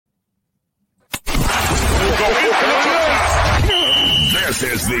This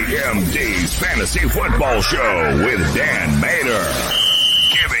is the MD's Fantasy Football Show with Dan Mater,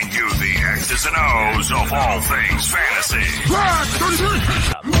 giving you the X's and O's of all things fantasy.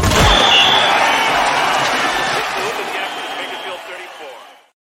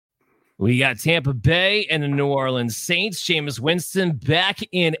 We got Tampa Bay and the New Orleans Saints. Jameis Winston back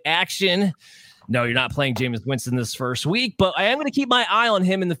in action. No, you're not playing Jameis Winston this first week, but I am going to keep my eye on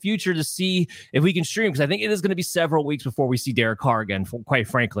him in the future to see if we can stream, because I think it is going to be several weeks before we see Derek Carr again, quite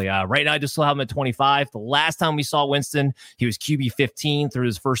frankly. Right now, I just still have him at 25. The last time we saw Winston, he was QB 15 through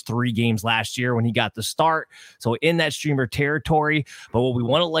his first 3 games last year when he got the start. So in that streamer territory. But what we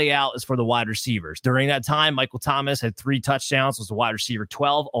want to lay out is for the wide receivers. During that time, Michael Thomas had 3 touchdowns, was the wide receiver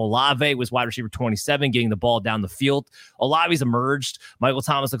 12. Olave was wide receiver 27, getting the ball down the field. Olave's emerged. Michael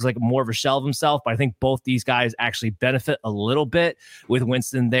Thomas looks like more of a shell of himself, but I think both these guys actually benefit a little bit with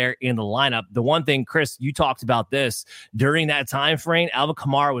Winston there in the lineup. The one thing, Chris, you talked about this during that time frame, Alvin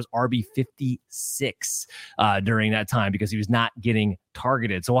Kamara was RB 56 during that time because he was not getting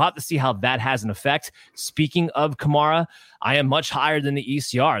targeted. So we'll have to see how that has an effect. Speaking of Kamara, I am much higher than the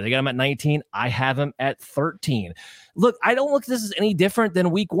ECR. They got him at 19. I have him at 13. Look, I don't look at this as any different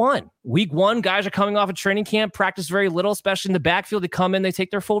than week 1. Week 1, guys are coming off a training camp, practice very little, especially in the backfield. They come in, they take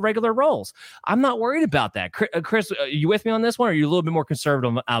their full regular roles. I'm not worried about that. Chris, are you with me on this one, or are you a little bit more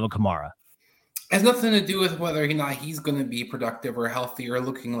conservative on Alvin Kamara? It has nothing to do with whether or not he's going to be productive or healthy or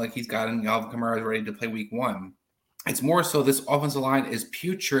looking like he's gotten Alvin Kamara ready to play week 1. It's more so this offensive line is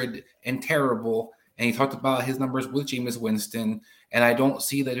putrid and terrible, and he talked about his numbers with Jameis Winston, and I don't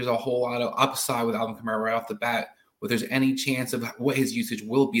see that there's a whole lot of upside with Alvin Kamara right off the bat, where there's any chance of what his usage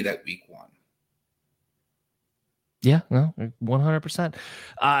will be that week 1. Yeah, no, 100%.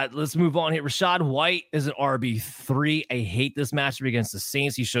 Let's move on here. Rachaad White is an RB3. I hate this matchup against the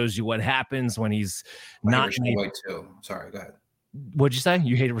Saints. He shows you what happens when he's not. Rachaad White too. Sorry, go ahead. What'd you say?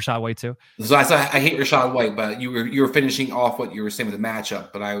 You hated Rachaad White too? So I hate Rachaad White, but you were finishing off what you were saying with the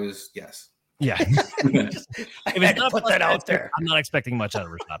matchup. But I was yes. Yeah. If it's not put that out there, I'm not expecting much out of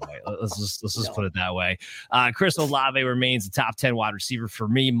Rachaad White. Let's just put it that way. Chris Olave remains the top 10 wide receiver for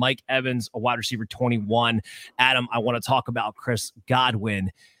me. Mike Evans, a wide receiver 21. Adam, I want to talk about Chris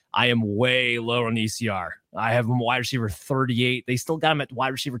Godwin. I am way lower on the ECR. I have him wide receiver 38. They still got him at wide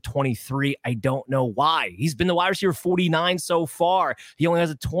receiver 23. I don't know why. He's been the wide receiver 49 so far. He only has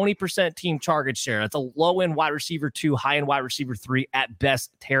a 20% team target share. That's a low-end wide receiver 2, high-end wide receiver 3 at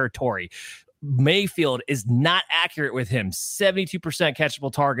best territory. Mayfield is not accurate with him. 72%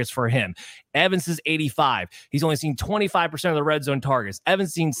 catchable targets for him. Evans is 85. He's only seen 25% of the red zone targets.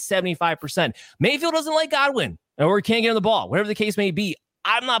 Evans seen 75%. Mayfield doesn't like Godwin, or he can't get on the ball. Whatever the case may be,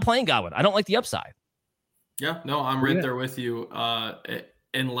 I'm not playing Godwin. I don't like the upside. Yeah, no, I'm right there with you.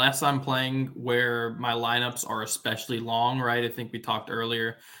 Unless I'm playing where my lineups are especially long, right? I think we talked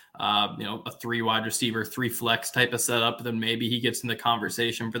earlier, a 3 wide receiver, 3 flex type of setup, then maybe he gets in the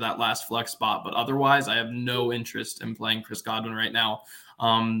conversation for that last flex spot. But otherwise, I have no interest in playing Chris Godwin right now.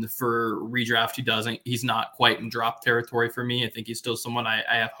 For redraft, he's not quite in drop territory for me. I think he's still someone I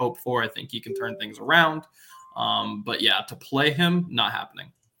have hope for. I think he can turn things around. But yeah, to play him, not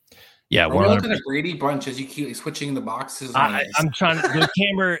happening. Yeah, we're looking at Brady Bunch as you keep switching the boxes. I'm trying to. The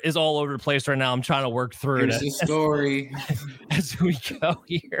camera is all over the place right now. I'm trying to work through it. Here's the story as we go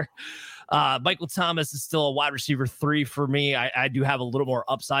here. Michael Thomas is still a wide receiver 3 for me. I do have a little more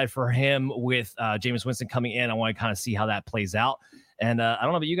upside for him with Jameis Winston coming in. I want to kind of see how that plays out. And I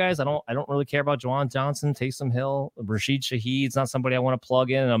don't know about you guys. I don't really care about Juwan Johnson, Taysom Hill, Rashid Shaheed's not somebody I want to plug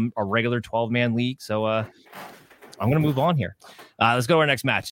in a regular 12-man league. So I'm going to move on here. Let's go to our next match.